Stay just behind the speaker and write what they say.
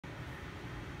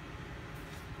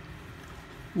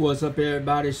What's up,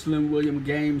 everybody? Slim William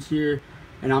Games here,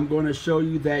 and I'm going to show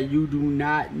you that you do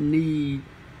not need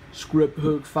Script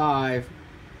Hook 5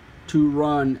 to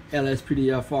run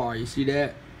LSPDFR. You see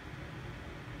that?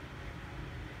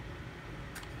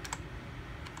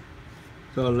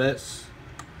 So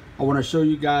I want to show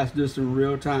you guys this in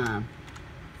real time.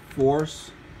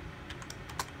 Force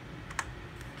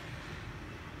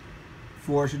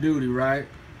duty, right?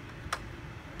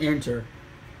 Enter.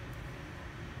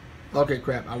 Okay,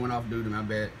 crap, I went off duty, my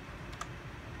bad.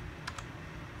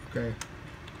 Okay.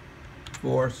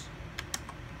 Force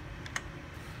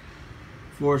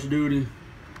duty.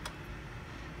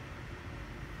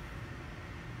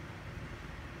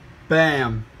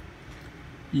 Bam.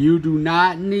 You do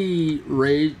not need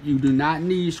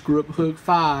Script Hook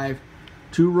 5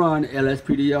 to run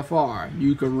LSPDFR.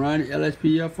 You can run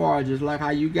LSPDFR just like how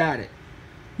you got it.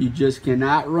 You just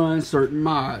cannot run certain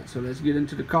mods. So let's get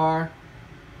into the car.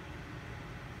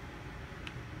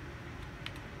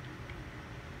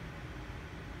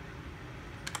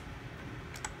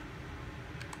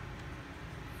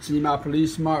 See my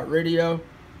Police Smart radio?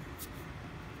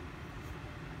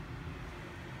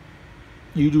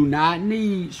 You do not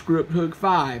need Script Hook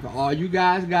 5. All you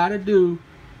guys gotta do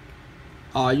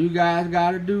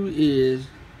is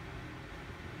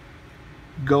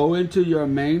go into your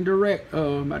main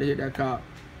I'm about to hit that cop.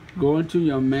 Go into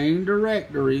your main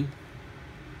directory,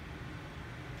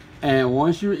 and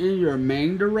once you're in your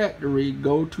main directory,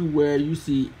 go to where you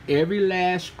see every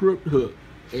last script hook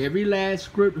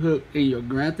in your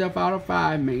Grand Theft Auto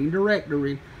 5 main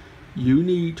directory. You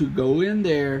need to go in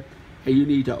there and you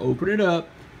need to open it up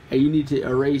and you need to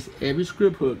erase every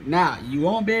script hook. Now, you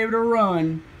won't be able to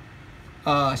run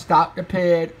Stop the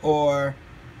Ped or,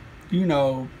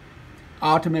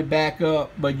 Ultimate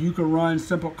Backup, but you can run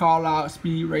Simple Call Out,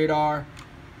 Speed Radar.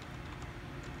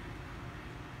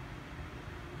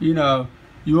 You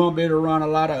won't be able to run a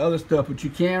lot of other stuff, but you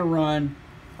can run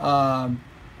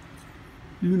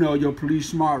your Police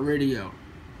Smart radio.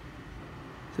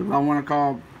 So if I want to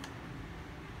call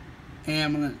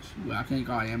ambulance, well, I can't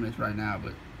call ambulance right now,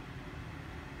 but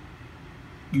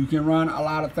you can run a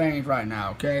lot of things right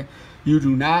now, okay? You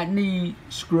do not need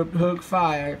Script Hook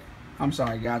 5. I'm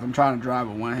sorry, guys, I'm trying to drive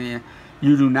with one hand.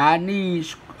 You do not need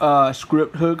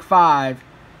Script Hook 5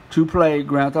 to play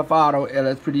Grand Theft Auto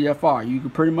LSPDFR. You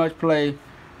can pretty much play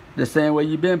the same way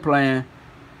you've been playing.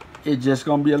 It's just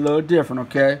going to be a little different,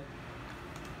 okay?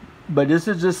 But this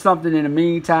is just something in the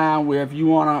meantime where if you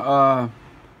want to,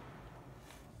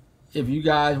 if you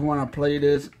guys want to play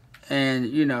this and,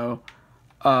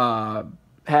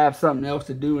 have something else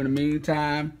to do in the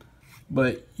meantime,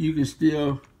 but you can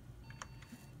still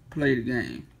play the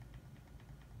game.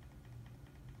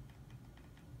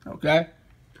 Okay?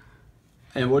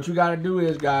 And what you got to do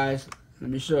is, guys, let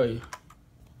me show you.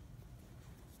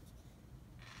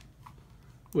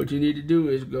 What you need to do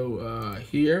is go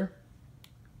here,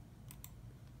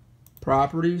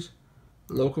 Properties,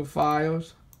 Local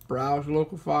Files, Browse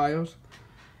Local Files.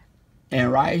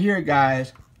 And right here,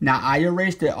 guys, now I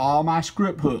erased all my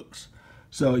script hooks.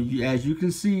 So as you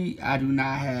can see, I do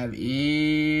not have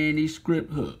any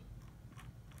script hook.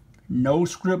 No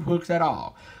script hooks at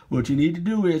all. What you need to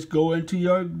do is go into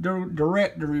your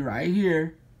directory right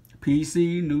here,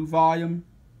 PC, New Volume,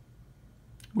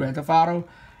 Grand Theft Auto,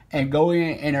 and go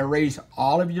in and erase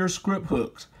all of your script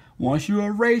hooks. Once you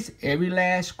erase every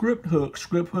last script hook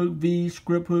V,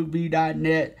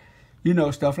 scripthookv.net,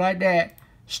 stuff like that,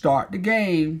 start the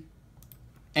game,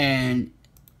 and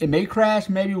it may crash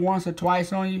maybe once or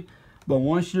twice on you, but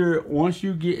once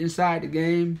you get inside the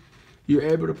game, you're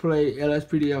able to play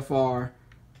LSPDFR,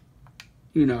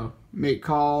 make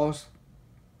calls,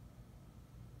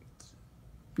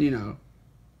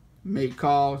 make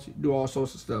calls, do all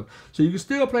sorts of stuff. So you can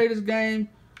still play this game.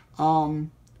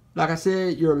 Like I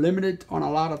said, you're limited on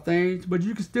a lot of things, but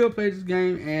you can still play this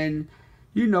game and,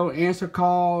 answer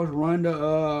calls, run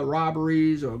the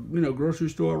robberies or, grocery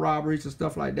store robberies and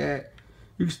stuff like that.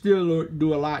 You can still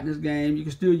do a lot in this game. You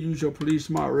can still use your Police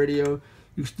Smart radio.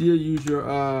 You can still use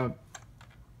your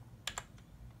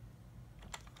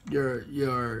you're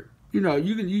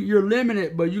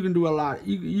limited, but you can do a lot.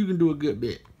 You can do a good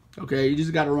bit. Okay, you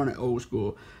just got to run it old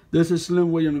school. This is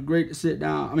Slim William the Great to sit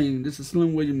down. This is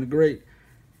Slim William the Great,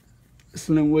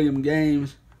 Slim William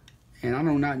Games, and I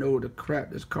do not know what the crap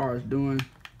this car is doing.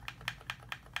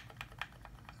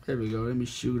 There we go. Let me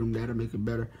shoot him. That'll make it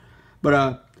better. But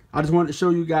I just wanted to show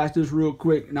you guys this real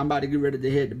quick, and I'm about to get ready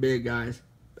to head to bed, guys.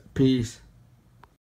 Peace.